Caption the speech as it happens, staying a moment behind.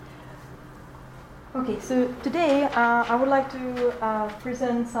Okay, so today I would like to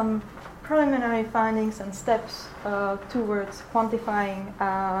present some preliminary findings and steps towards quantifying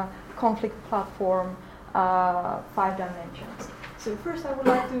conflict platform 5 dimensions. So first I would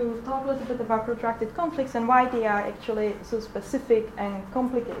like to talk a little bit about protracted conflicts and why they are actually so specific and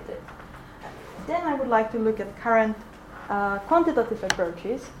complicated. Then I would like to look at current quantitative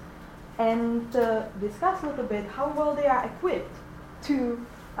approaches and discuss a little bit how well they are equipped to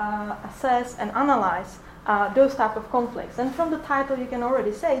assess and analyze those type of conflicts. And from the title you can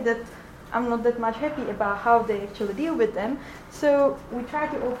already say that I'm not that much happy about how they actually deal with them. So we try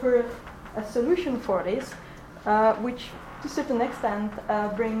to offer a solution for this, which to a certain extent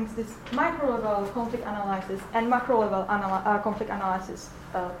brings this micro-level conflict analysis and macro-level conflict analysis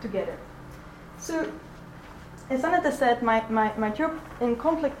together. So as Anette said, my job in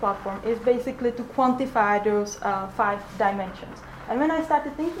conflict platform is basically to quantify those 5 dimensions. And when I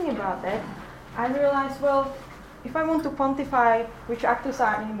started thinking about that, I realized, well, if I want to quantify which actors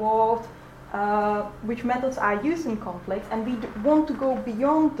are involved, which methods are used in conflicts, and we want to go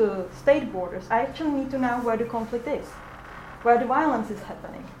beyond the state borders, I actually need to know where the conflict is, where the violence is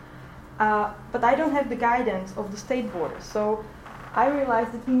happening. But I don't have the guidance of the state borders. So I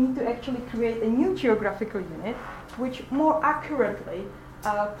realized that we need to actually create a new geographical unit which more accurately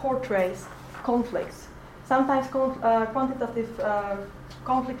portrays conflicts. Sometimes quantitative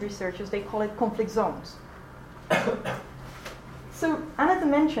conflict researchers, they call it conflict zones. So Anette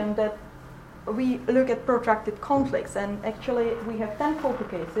mentioned that we look at protracted conflicts, and actually we have 10 focal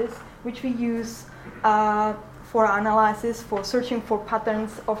cases which we use for our analysis, for searching for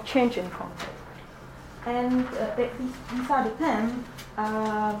patterns of change in conflict. And these are the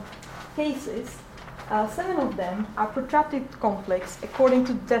 10 cases. 7 of them are protracted conflicts according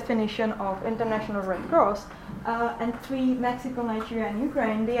to the definition of International Red Cross, and 3, Mexico, Nigeria, and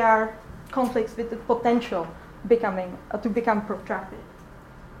Ukraine, they are conflicts with the potential to become protracted.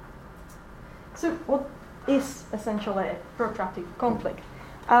 So what is essentially a protracted conflict?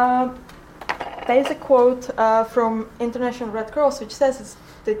 There is a quote from International Red Cross which says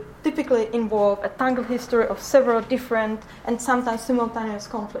they typically involve a tangled history of several different and sometimes simultaneous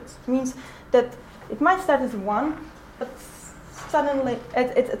conflicts. It means that it might start as one, but suddenly,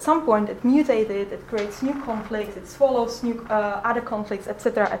 at some point, it mutated, it creates new conflicts, it swallows new other conflicts,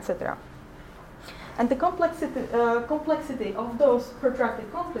 etc., etc. And the complexity of those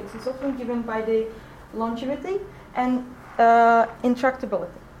protracted conflicts is often given by the longevity and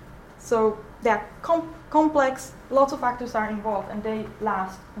intractability. So they are complex, lots of actors are involved, and they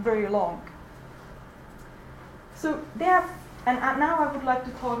last very long. So now I would like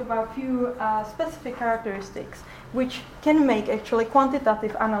to talk about a few specific characteristics which can make actually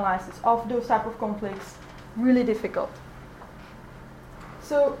quantitative analysis of those type of conflicts really difficult.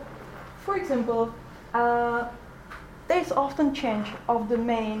 So, for example, there is often change of the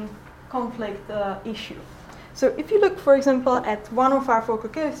main conflict issue. So if you look, for example, at one of our focal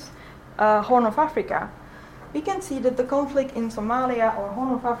cases, Horn of Africa, we can see that the conflict in Somalia or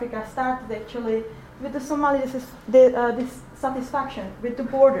Horn of Africa started actually with the Somali dissatisfaction with the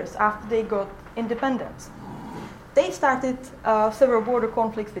borders after they got independence. They started several border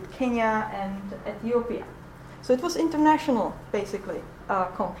conflicts with Kenya and Ethiopia. So it was international, basically,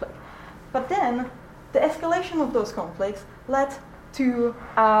 conflict. But then the escalation of those conflicts led to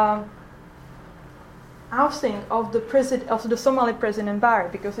ousting of the Somali president Barry,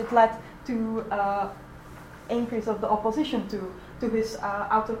 because it led to increase of the opposition to his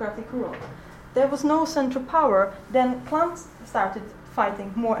autocratic rule. There was no central power. Then clans started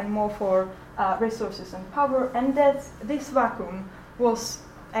fighting more and more for resources and power, and this vacuum was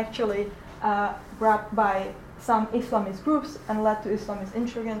actually grabbed by some Islamist groups and led to Islamist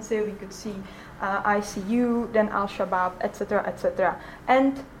insurgency. We could see ICU, then Al-Shabaab, etc., etc.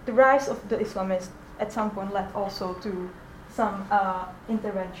 And the rise of the Islamists at some point led also to some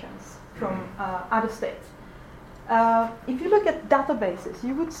interventions from other states. If you look at databases,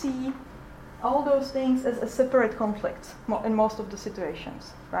 you would see all those things as a separate conflict in most of the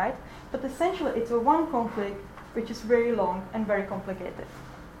situations, right? But essentially it's a one conflict which is very long and very complicated.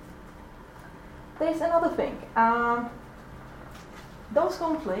 There's another thing. Those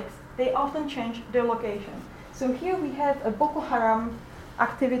conflicts, they often change their location. So here we have a Boko Haram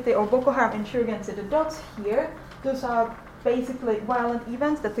activity or Boko Haram insurgency. The dots here, those are basically violent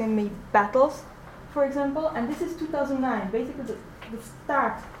events that can be battles, for example, and this is 2009, basically the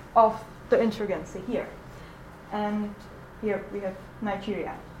start of the insurgency here. And here we have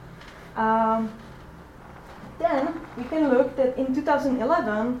Nigeria. Then we can look that in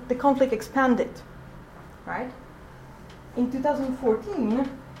 2011 the conflict expanded, right? In 2014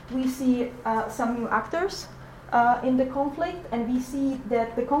 we see some new actors in the conflict, and we see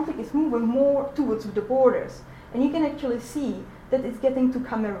that the conflict is moving more towards the borders. And you can actually see that it's getting to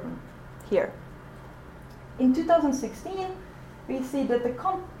Cameroon here. In 2016, we see that the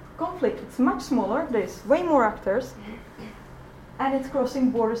conflict is much smaller, there's way more actors, and it's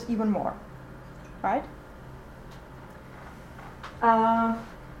crossing borders even more, right?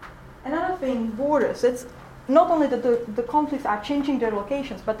 Another thing, borders, it's not only that the conflicts are changing their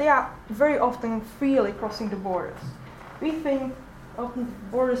locations, but they are very often freely crossing the borders. We think often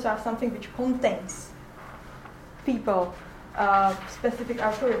borders are something which contains people, specific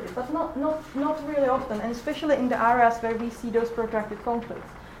authority, but not really often, and especially in the areas where we see those protracted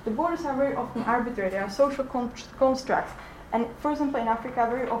conflicts. The borders are very often arbitrary, they are social constructs, and for example in Africa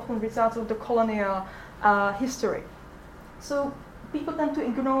very often results of the colonial history. So people tend to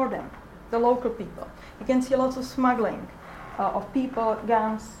ignore them, the local people. You can see lots of smuggling of people,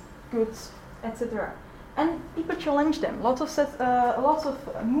 guns, goods, etc. And people challenge them. Lots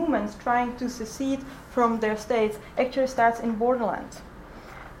of movements trying to secede from their states actually starts in borderlands.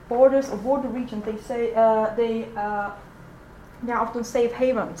 Borders or border regions, they say they are often safe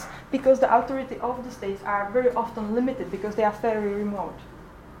havens because the authority of the states are very often limited because they are very remote.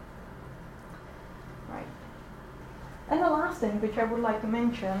 Right. And the last thing which I would like to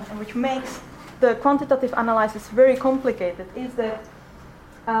mention and which makes the quantitative analysis very complicated is that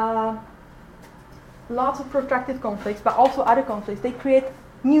lots of protracted conflicts, but also other conflicts, they create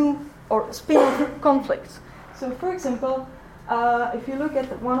new or spin-off conflicts. So for example, if you look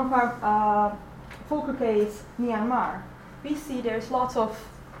at one of our focal case, Myanmar, we see there's lots of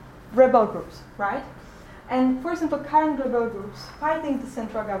rebel groups, right? And for example, current rebel groups fighting the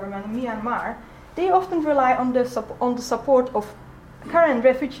central government in Myanmar, they often rely on the support of current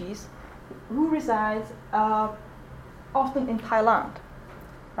refugees who reside often in Thailand,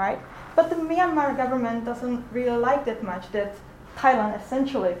 right? But the Myanmar government doesn't really like that much that Thailand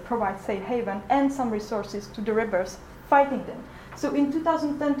essentially provides safe haven and some resources to the rebels fighting them. So in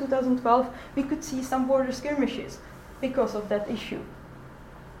 2010-2012, we could see some border skirmishes because of that issue.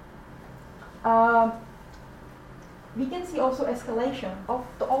 We can see also escalation of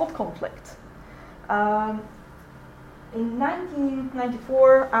the old conflict. In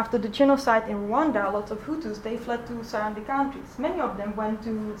 1994, after the genocide in Rwanda, lots of Hutus, they fled to surrounding countries. Many of them went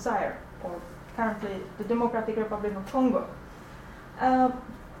to Zaire, or currently the Democratic Republic of Congo.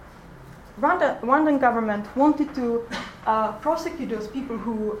 Rwandan government wanted to prosecute those people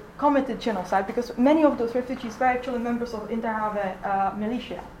who committed genocide because many of those refugees were actually members of Interahamwe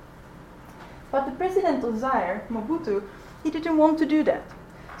militia. But the president of Zaire, Mobutu, he didn't want to do that.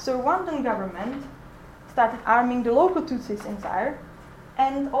 So Rwandan government started arming the local Tutsis in Zaire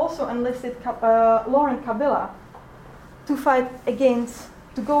and also enlisted Laurent Kabila to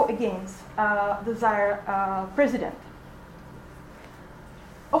go against the Zaire president.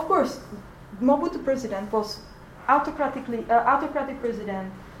 Of course, Mobutu president was autocratic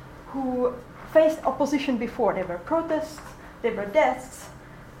president who faced opposition before. There were protests, there were deaths.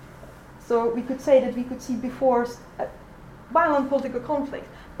 So we could say that we could see before violent political conflict.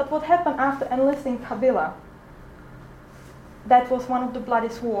 But what happened after enlisting Kabila? That was one of the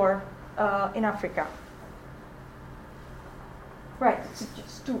bloodiest war in Africa. Right, so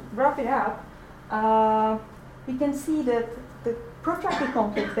just to wrap it up, we can see that the protracted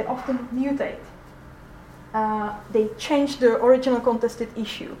conflicts, they often mutate. They change the original contested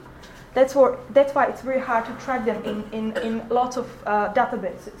issue. That's why it's very hard to track them in lots of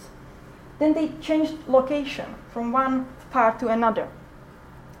databases. Then they change location from one part to another,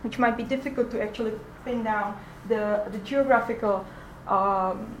 which might be difficult to actually pin down the geographical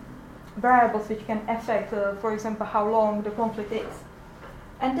variables which can affect, for example, how long the conflict is.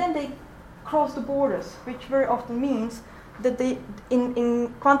 And then they cross the borders, which very often means that they,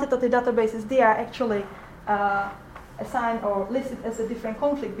 in quantitative databases, they are actually assigned or listed as a different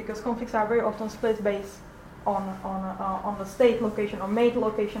conflict because conflicts are very often split based on the state location or mate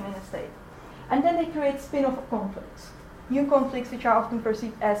location in a state. And then they create spin-off conflicts, new conflicts which are often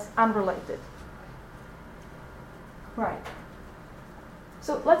perceived as unrelated. Right.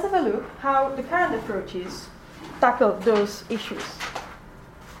 So let's have a look how the current approaches tackle those issues.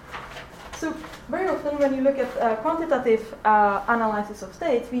 So very often when you look at quantitative analysis of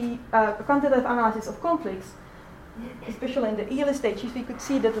states, quantitative analysis of conflicts, especially in the early stages, we could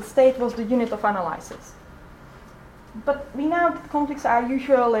see that the state was the unit of analysis. But we know that conflicts are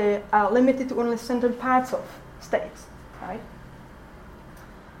usually limited to only certain parts of states, right?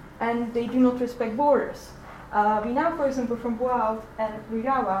 And they do not respect borders. We know, for example, from Boao and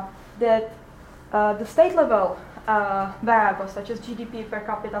Rirawa that the state level variables such as GDP per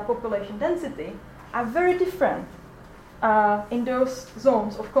capita, population density are very different in those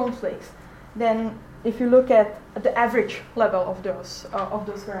zones of conflicts than if you look at the average level of those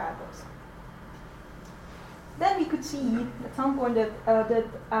variables. Then we could see at some point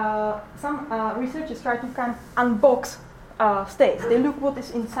that some researchers try to kind of unbox states. They look what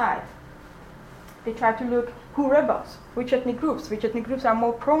is inside. They try to look who rebels, which ethnic groups are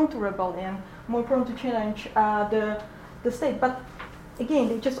more prone to rebellion, more prone to challenge the state. But again,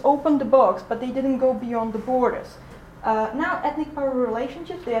 they just opened the box, but they didn't go beyond the borders. Now, ethnic power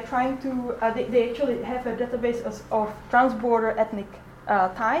relationships, they are trying to, they actually have a database of trans-border ethnic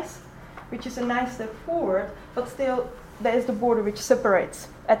ties, which is a nice step forward, but still there is the border which separates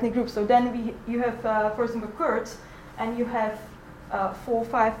ethnic groups. So then you have, for example, Kurds, and you have 4 or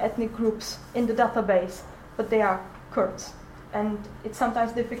 5 ethnic groups in the database, but they are Kurds. And it's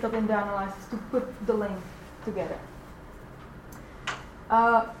sometimes difficult in the analysis to put the link together.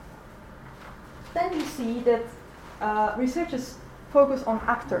 Then you see that researchers focus on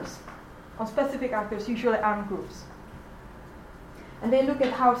actors, on specific actors, usually armed groups. And they look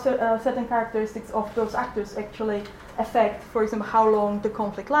at how certain characteristics of those actors actually affect, for example, how long the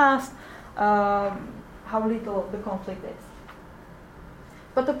conflict lasts, how little the conflict is.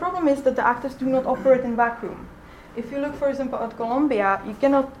 But the problem is that the actors do not operate in vacuum. If you look, for example, at Colombia, you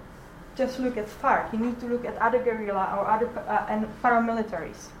cannot just look at FARC. You need to look at other guerrilla or other and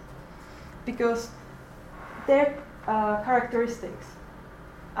paramilitaries, because their characteristics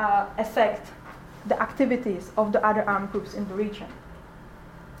affect the activities of the other armed groups in the region.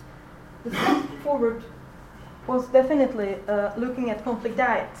 The step forward was definitely looking at conflict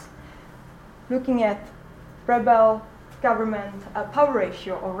dyads, looking at rebel government power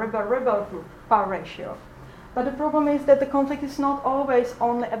ratio or rebel group power ratio. But the problem is that the conflict is not always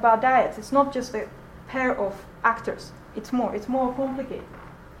only about dyads. It's not just a pair of actors. It's more complicated.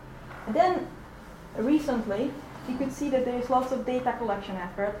 And then recently, you could see that there is lots of data collection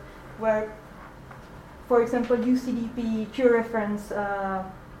effort where, for example, UCDP, georeference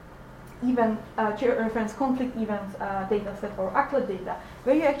georeference conflict events data set or ACLED data,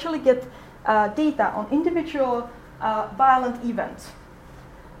 where you actually get data on individual violent events,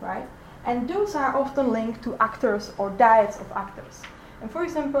 right? And those are often linked to actors or dyads of actors. And for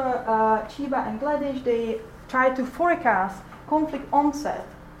example, Chiba and Gladish, they try to forecast conflict onset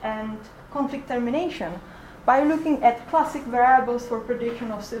and conflict termination by looking at classic variables for prediction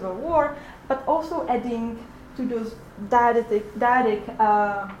of civil war, but also adding to those dyadic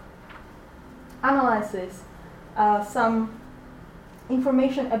analysis some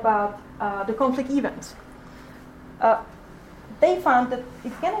information about the conflict events. They found that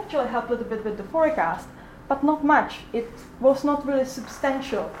it can actually help a little bit with the forecast, but not much. It was not really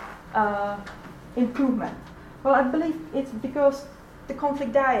substantial improvement. Well, I believe it's because the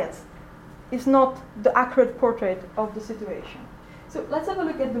conflict dyads is not the accurate portrait of the situation. So let's have a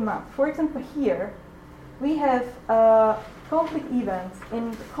look at the map. For example, here we have conflict events in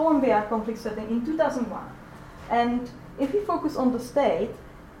the Colombia conflict setting in 2001. And if we focus on the state,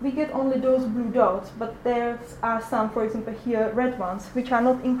 we get only those blue dots, but there are some, for example here, red ones, which are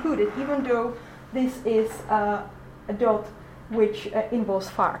not included, even though this is a dot which involves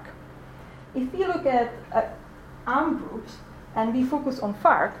FARC. If we look at armed groups and we focus on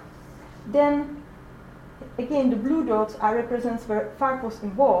FARC, then again the blue dots represents where FARC was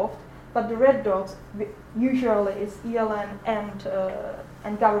involved, but the red dots usually is ELN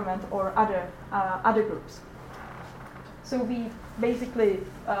and government or other groups. So we basically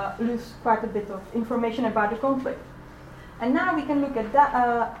lose quite a bit of information about the conflict. And now we can look at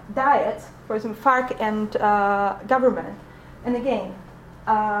dyads, for example, FARC and government. And again,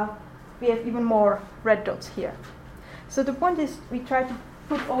 we have even more red dots here. So the point is we try to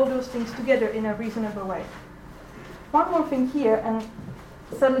put all those things together in a reasonable way. One more thing here, and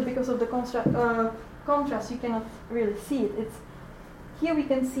sadly because of the contrast you cannot really see it. It's here we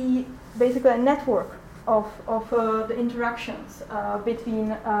can see basically a network of the interactions between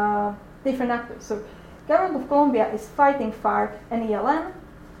different actors. So government of Colombia is fighting FARC and ELN,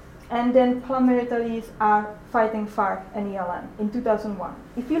 and then paramilitaries are fighting FARC and ELN in 2001.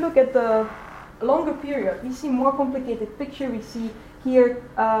 If you look at the longer period, we see more complicated picture. We see here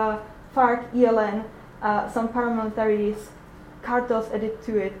FARC, ELN, some paramilitaries, cartels added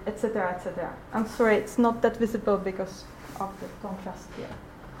to it, etc., etc. I'm sorry, it's not that visible because of the contrast here.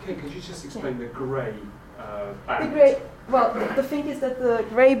 Okay, could you just explain the grey band? The grey, well, the thing is that the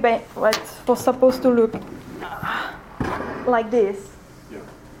grey band was supposed to look like this. Yeah.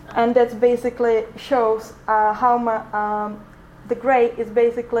 And that basically shows how the grey is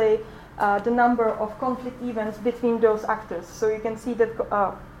basically the number of conflict events between those actors. So you can see that.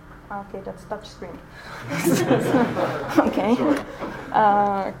 Okay, that's touch screen. Okay.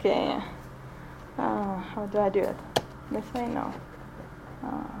 Okay. How do I do it? This way? No.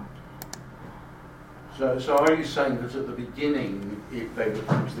 So are you saying that at the beginning it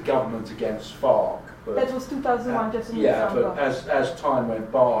was the government against FARC? But that was 2001, just an yeah, example. but as time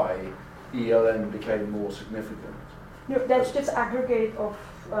went by, ELN became more significant. No, that's just aggregate of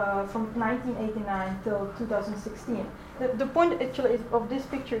from 1989 till 2016. The point actually is of this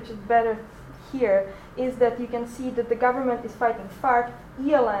picture, which is better here, is that you can see that the government is fighting FARC,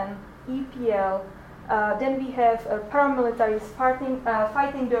 ELN, EPL. Then we have paramilitaries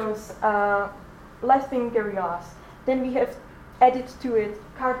fighting those left-wing guerrillas. Then we have added to it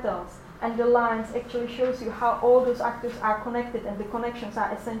cartels, and the lines actually shows you how all those actors are connected, and the connections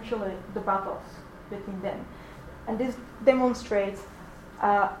are essentially the battles between them. And this demonstrates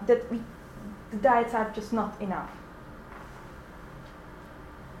that the diets are just not enough.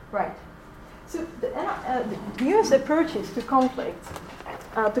 Right. So the US approaches to conflict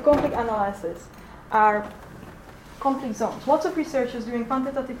analysis are conflict zones. Lots of researchers doing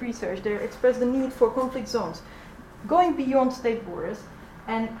quantitative research, they express the need for conflict zones, going beyond state borders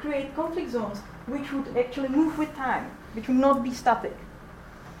and create conflict zones which would actually move with time, which would not be static.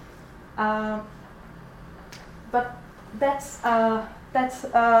 But that's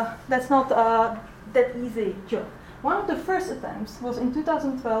not that easy job. One of the first attempts was in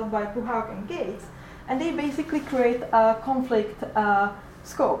 2012 by Puhauk and Gates, and they basically create a conflict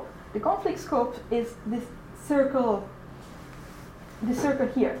scope. The conflict scope is this circle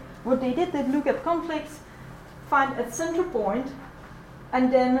here. What they did, they look at conflicts, find a center point,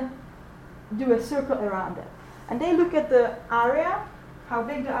 and then do a circle around it. And they look at the area, how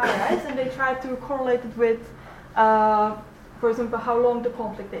big the area is, and they try to correlate it with, for example, how long the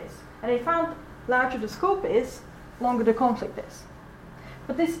conflict is. And they found larger the scope is, longer the conflict is.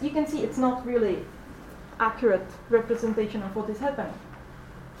 But this, you can see, it's not really accurate representation of what is happening.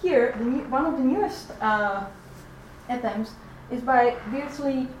 Here, one of the newest attempts is by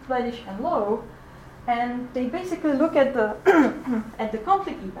Beardsley, Fledish, and Lowe, and they basically look at the at the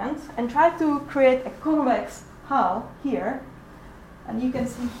conflict events and try to create a convex hull here. And you can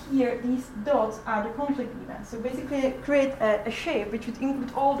see here these dots are the conflict events. So basically, create a shape which would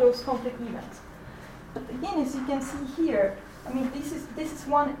include all those conflict events. But again, as you can see here, I mean, this is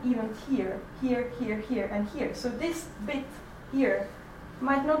one event here, here, here, here, and here. So this bit here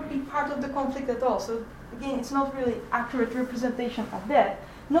might not be part of the conflict at all. So again, it's not really accurate representation of that.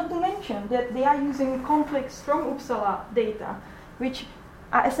 Not to mention that they are using conflicts from Uppsala data, which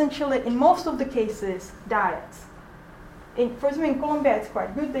are essentially, in most of the cases, diets. For example, in Colombia, it's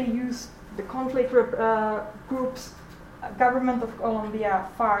quite good. They use the conflict groups, Government of Colombia,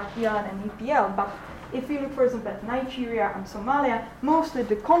 FARC, ELN, and EPL. But if you look, for example, at Nigeria and Somalia, mostly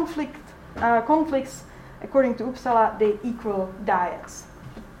the conflicts, according to Uppsala, they equal diets.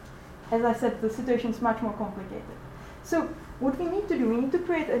 As I said, the situation is much more complicated. So what we need to do, we need to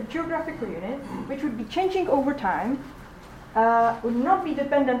create a geographical unit which would be changing over time, would not be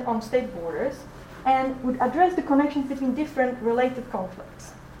dependent on state borders, and would address the connections between different related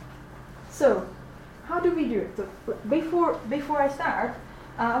conflicts. So how do we do it? So before I start,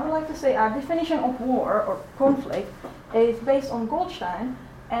 I would like to say our definition of war or conflict is based on Goldstein,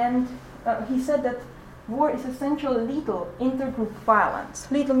 and he said that war is essentially lethal intergroup violence.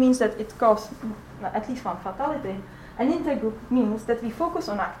 Lethal means that it causes at least one fatality, and intergroup means that we focus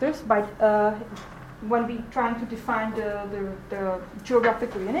on actors by when we trying to define the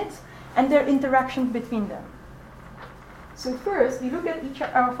geographical units and their interactions between them. So first, we look at each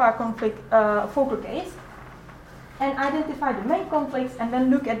of our conflict focal case and identify the main conflicts, and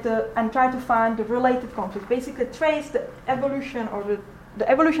then look at and try to find the related conflicts. Basically, trace the evolution or the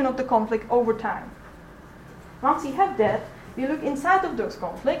evolution of the conflict over time. Once we have that, we look inside of those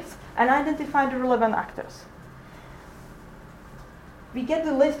conflicts and identify the relevant actors. We get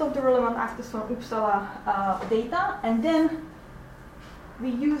the list of the relevant actors from Uppsala data, and then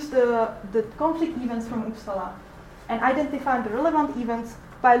we use the conflict events from Uppsala and identify the relevant events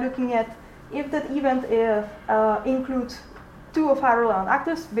by looking at if that event includes two of our relevant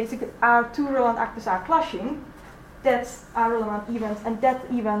actors. Basically, our two relevant actors are clashing. That's our relevant events, and that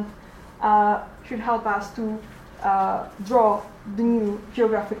event should help us to draw the new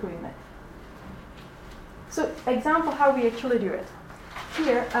geographical unit. So, example how we actually do it.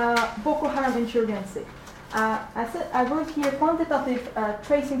 Here, Boko Haram insurgency. I wrote here quantitative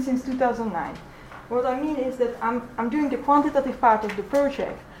tracing since 2009. What I mean is that I'm doing the quantitative part of the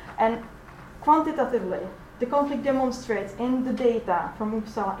project, and quantitatively, the conflict demonstrates in the data from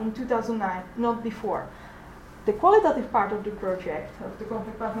Uppsala in 2009, not before. The qualitative part of the project, of the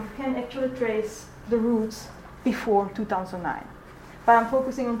conflict platform, can actually trace the roots before 2009. But I'm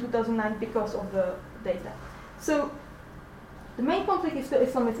focusing on 2009 because of the data. So the main conflict is still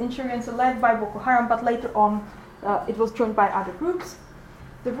Islamist insurgency led by Boko Haram, but later on it was joined by other groups.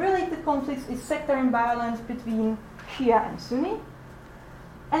 The related conflicts is sectarian violence between Shia and Sunni.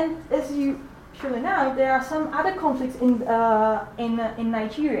 And as you surely know, there are some other conflicts in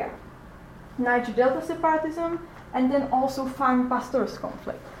Nigeria. Niger Delta separatism, and then also farm pastors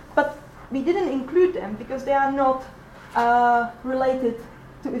conflict. But we didn't include them because they are not related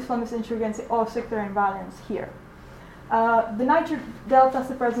to Islamist insurgency or sectarian violence here. The Niger Delta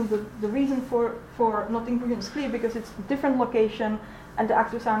separatism, the reason for not including is clear because it's a different location and the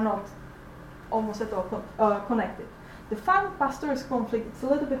actors are not almost at all connected. The farm pastors conflict, it's a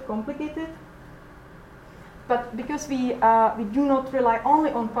little bit complicated, but because we do not rely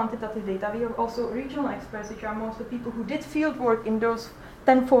only on quantitative data, we have also regional experts, which are mostly people who did field work in those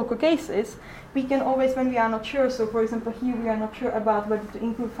 10 Folco cases. We can always, when we are not sure, so for example here we are not sure about whether to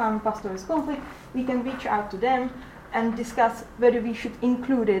include farm pastors conflict, we can reach out to them and discuss whether we should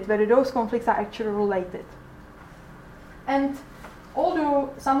include it, whether those conflicts are actually related. And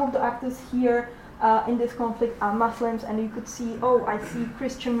although some of the actors here in this conflict are Muslims, and you could see, oh, I see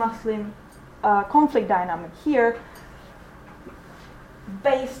Christian-Muslim conflict dynamic here,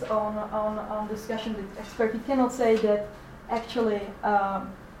 based on discussion with experts, you cannot say that actually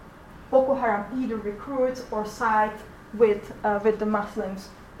Boko Haram either recruits or side with the Muslims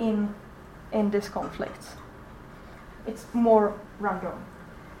in this conflict. It's more random.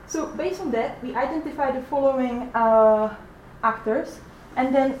 So based on that, we identified the following actors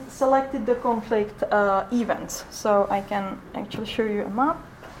and then selected the conflict events. So I can actually show you a map.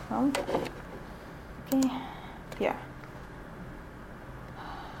 Okay, here.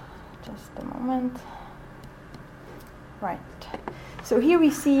 Just a moment. Right. So here we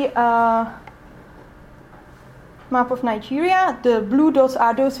see a map of Nigeria. The blue dots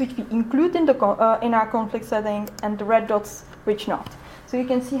are those which we include in in our conflict setting, and the red dots which not. So you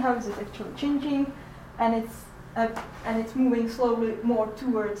can see how is it actually changing, and it's moving slowly more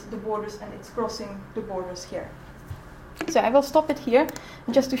towards the borders, and it's crossing the borders here. So I will stop it here,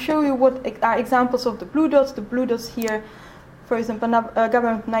 just to show you what are examples of the blue dots. The blue dots here, for example,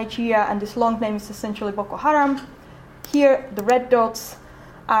 government of Nigeria, and this long name is essentially Boko Haram. Here, the red dots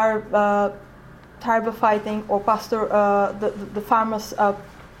are tribal fighting or pastor, the farmers'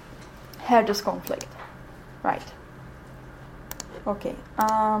 herders conflict. Right. Okay.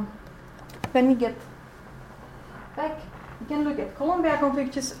 When we get back, we can look at Colombia conflict,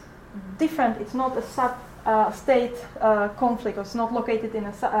 which is different. It's not a sub-state conflict, or it's not located in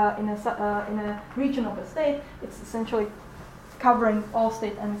a region of a state. It's essentially covering all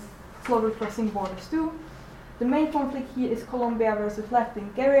states and slowly crossing borders too. The main conflict here is Colombia versus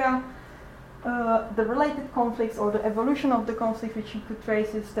left-wing guerrilla. The related conflicts or the evolution of the conflict which you could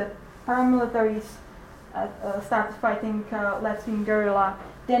trace is that paramilitaries started fighting left-wing guerrilla.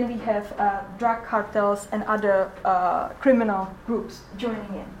 Then we have drug cartels and other criminal groups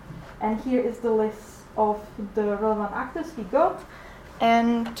joining in. And here is the list of the relevant actors we got.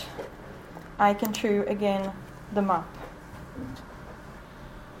 And I can show you again the map.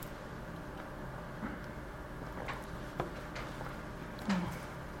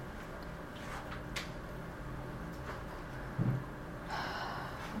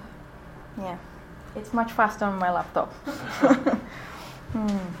 Yeah, it's much faster on my laptop.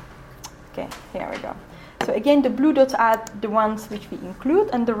 Okay, here we go. So again, the blue dots are the ones which we include,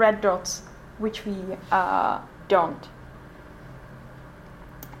 and the red dots which we don't.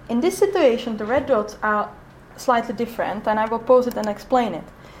 In this situation, the red dots are slightly different, and I will pose it and explain it.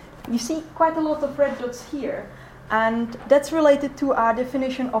 You see quite a lot of red dots here, and that's related to our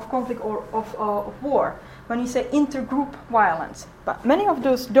definition of conflict or of war, when you say intergroup violence. But many of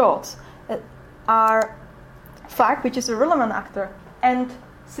those dots are FARC, which is a relevant actor, and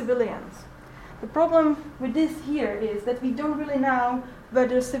civilians. The problem with this here is that we don't really know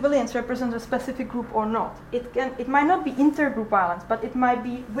whether civilians represent a specific group or not. It might not be intergroup violence, but it might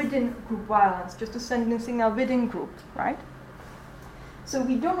be within group violence, just to send a signal within groups, right? So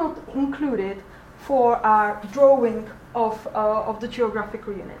we do not include it for our drawing of the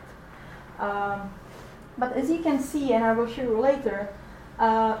geographical unit. But as you can see, and I will show you later,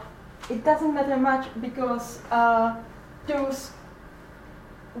 it doesn't matter much because those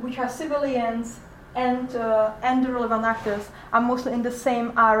which are civilians and the relevant actors are mostly in the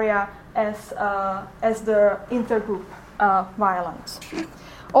same area as the intergroup violence.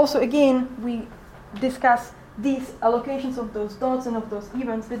 Also, again, we discuss these allocations of those dots and of those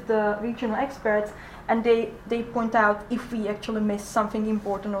events with the regional experts, and they point out if we actually miss something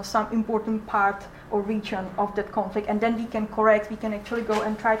important or some important part or region of that conflict, and then we can actually go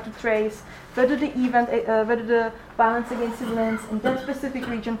and try to trace whether the event, whether the violence against civilians in that specific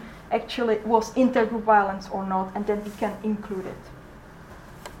region actually was intergroup violence or not, and then we can include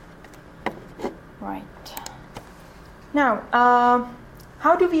it. Right. Now,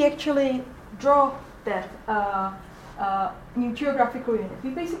 how do we actually draw that new geographical unit? We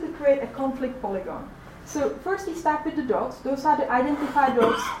basically create a conflict polygon. So first we start with the dots. Those are the identified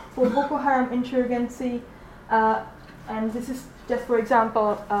dots for Boko Haram insurgency, and this is just, for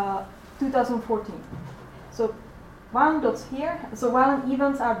example, 2014. So violent dots here. So violent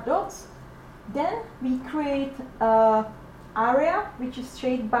events are dots. Then we create an area which is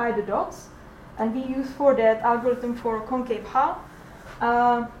shaped by the dots, and we use for that algorithm for concave hull,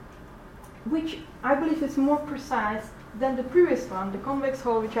 which I believe is more precise than the previous one, the convex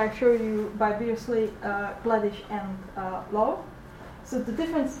hull, which I showed you by Beersley, Gladish, and Lowe. So the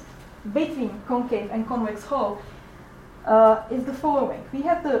difference between concave and convex hull is the following. We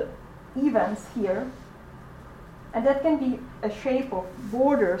have the events here, and that can be a shape of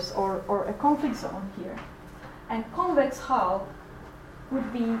borders or a conflict zone here. And convex hull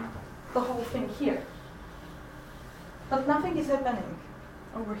would be the whole thing here. But nothing is happening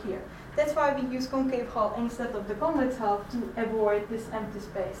over here. That's why we use concave hull instead of the convex hull to avoid this empty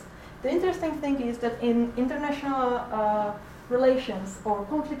space. The interesting thing is that in international relations or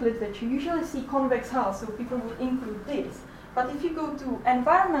conflict literature, you usually see convex hull, so people would include this. But if you go to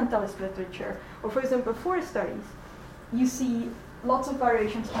environmentalist literature, or for example forest studies, you see lots of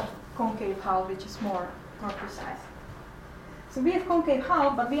variations of concave hull, which is more precise. So we have concave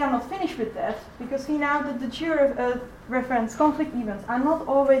hull, but we are not finished with that, because we know that the georeference conflict events are not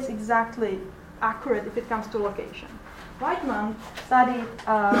always exactly accurate if it comes to location. Weidmann studied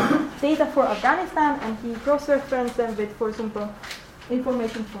data for Afghanistan, and he cross-referenced them with, for example,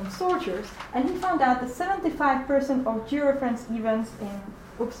 information from soldiers, and he found out that 75% of georeference events in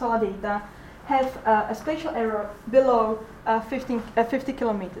Uppsala data have a spatial error below 50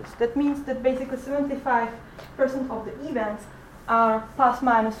 kilometers. That means that basically 75% of the events are plus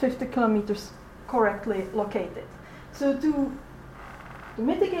minus 50 kilometers correctly located. So to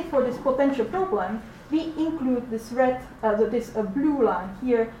mitigate for this potential problem, we include this red, this blue line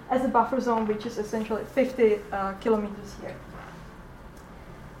here as a buffer zone, which is essentially 50 kilometers here.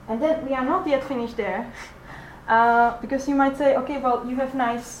 And then we are not yet finished there, because you might say, okay, well, you have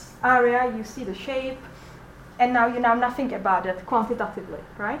nice area, you see the shape, and now you know nothing about it quantitatively,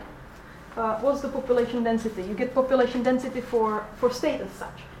 right? What's the population density? You get population density for state as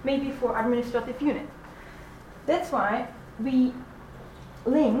such, maybe for administrative unit. That's why we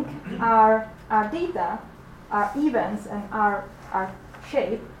link our data, our events, and our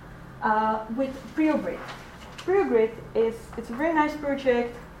shape with PrioGrid. PrioGrid it's a very nice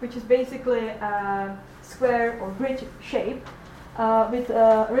project, which is basically a square or grid shape with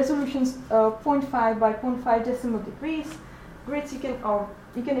resolutions 0.5 by 0.5 decimal degrees. Grids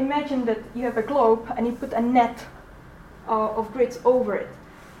you can imagine that you have a globe and you put a net of grids over it.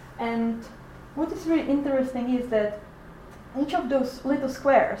 And what is really interesting is that each of those little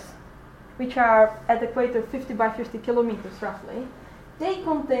squares, which are at the equator 50 by 50 kilometers roughly, they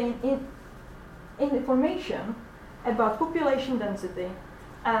contain information about population density,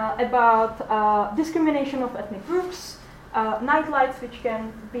 about discrimination of ethnic groups, night lights, which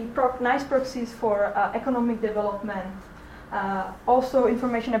can be nice proxies for economic development, also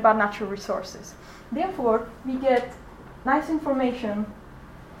information about natural resources. Therefore, we get nice information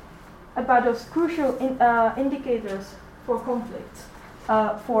about those crucial indicators for conflicts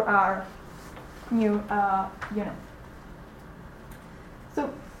for our new unit. So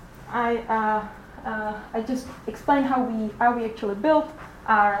I just explained how we actually built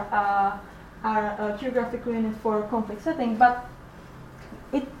our geographical unit for conflict setting, but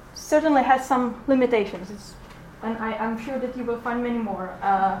it certainly has some limitations. And I'm sure that you will find many more,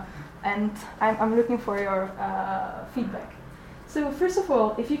 and I'm looking for your feedback. So first of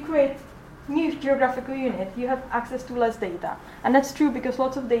all, if you create new geographical unit, you have access to less data. And that's true because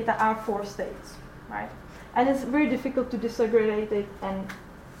lots of data are for states, right? And it's very difficult to disaggregate it and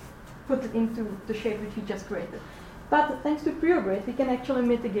put it into the shape which we just created. But thanks to PrioGrid, we can actually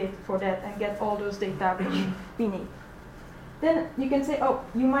mitigate for that and get all those data which we need. Then you can say, oh,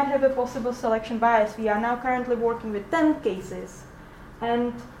 you might have a possible selection bias. We are now currently working with 10 cases.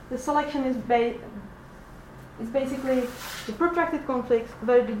 And the selection is basically the protracted conflicts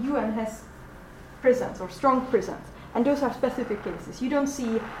where the UN has presence or strong presence. And those are specific cases. You don't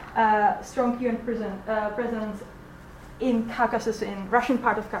see strong UN presence in Caucasus, in Russian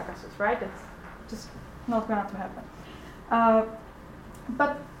part of Caucasus, right? That's just not going to happen.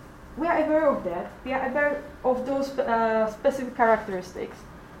 But we are aware of that. We are aware of those specific characteristics.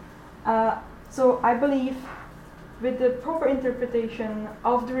 So I believe with the proper interpretation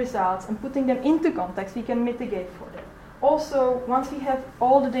of the results and putting them into context, we can mitigate for that. Also, once we have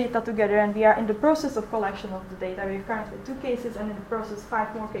all the data together and we are in the process of collection of the data, we have currently 2 cases and in the process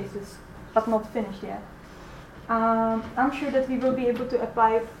 5 more cases, but not finished yet. I'm sure that we will be able to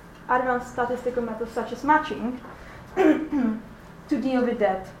apply advanced statistical methods such as matching to deal with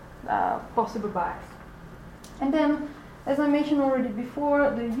that possible bias. And then, as I mentioned already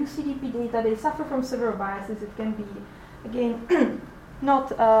before, the UCDP data, they suffer from several biases. It can be, again,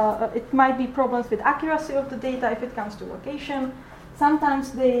 it might be problems with accuracy of the data if it comes to location.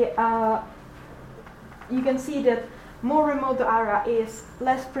 Sometimes you can see that more remote the area is,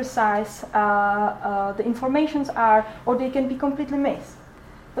 less precise the informations are, or they can be completely missed.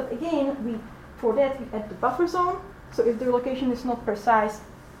 But again, for that we add the buffer zone. So if the location is not precise,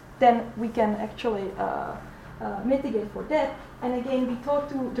 then we can actually mitigate for that. And again, we talk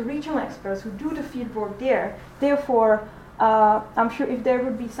to the regional experts who do the field work there. Therefore, I'm sure if there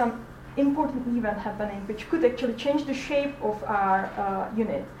would be some important event happening which could actually change the shape of our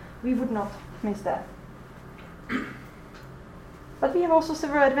unit, we would not miss that. But we have also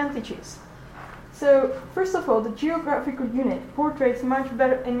several advantages. So first of all, the geographical unit portrays in much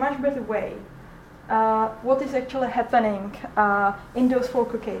better way what is actually happening in those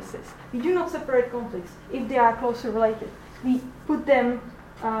focal cases. We do not separate conflicts if they are closely related. We put them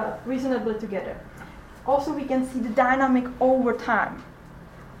reasonably together. Also, we can see the dynamic over time,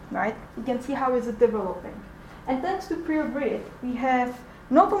 right? We can see how is it developing. And thanks to PRIO-Grid, we have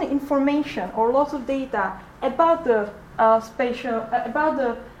not only information or lots of data about the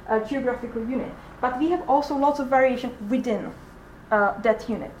geographical unit, but we have also lots of variation within that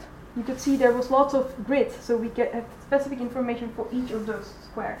unit. You could see there was lots of grids, so we have specific information for each of those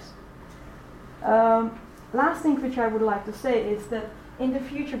squares. Last thing which I would like to say is that in the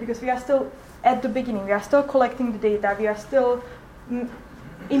future, because we are still at the beginning, we are still collecting the data, we are still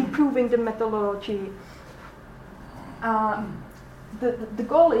improving the methodology. The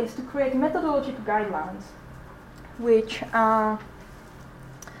goal is to create methodological guidelines which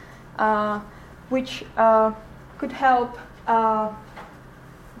could help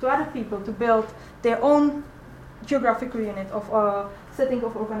to other people to build their own geographical unit of setting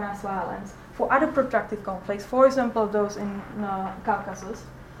of organized violence for other protracted conflicts, for example, those in Caucasus.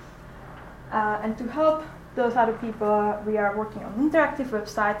 And to help those other people, we are working on an interactive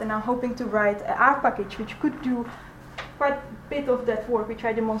website, and I'm hoping to write an R package which could do quite a bit of that work, which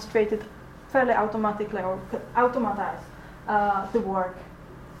I demonstrated fairly automatically, or could automatize the work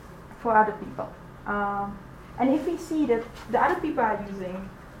for other people. And if we see that the other people are using,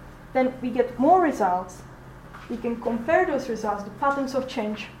 then we get more results. We can compare those results, the patterns of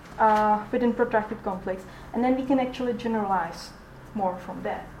change within protracted conflicts, and then we can actually generalize more from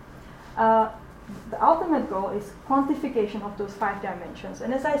that. The ultimate goal is quantification of those 5 dimensions.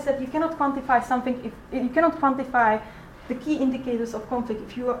 And as I said, you cannot quantify something if you cannot quantify the key indicators of conflict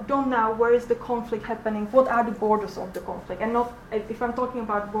if you don't know where is the conflict happening, what are the borders of the conflict, and not, if I'm talking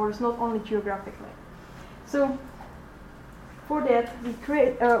about borders, not only geographically. So for that,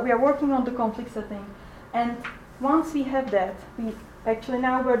 we are working on the conflict setting, and once we have that, we actually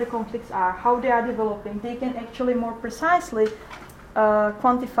know where the conflicts are, how they are developing. They can actually more precisely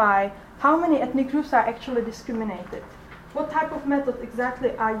quantify how many ethnic groups are actually discriminated, what type of methods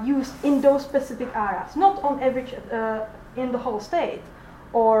exactly are used in those specific areas, not on average in the whole state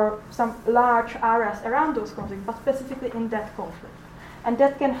or some large areas around those conflicts, but specifically in that conflict. And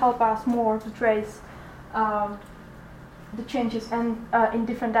that can help us more to trace the changes and in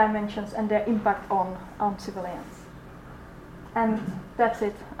different dimensions and their impact on civilians. And that's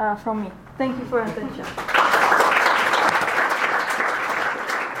it from me. Thank you for your attention.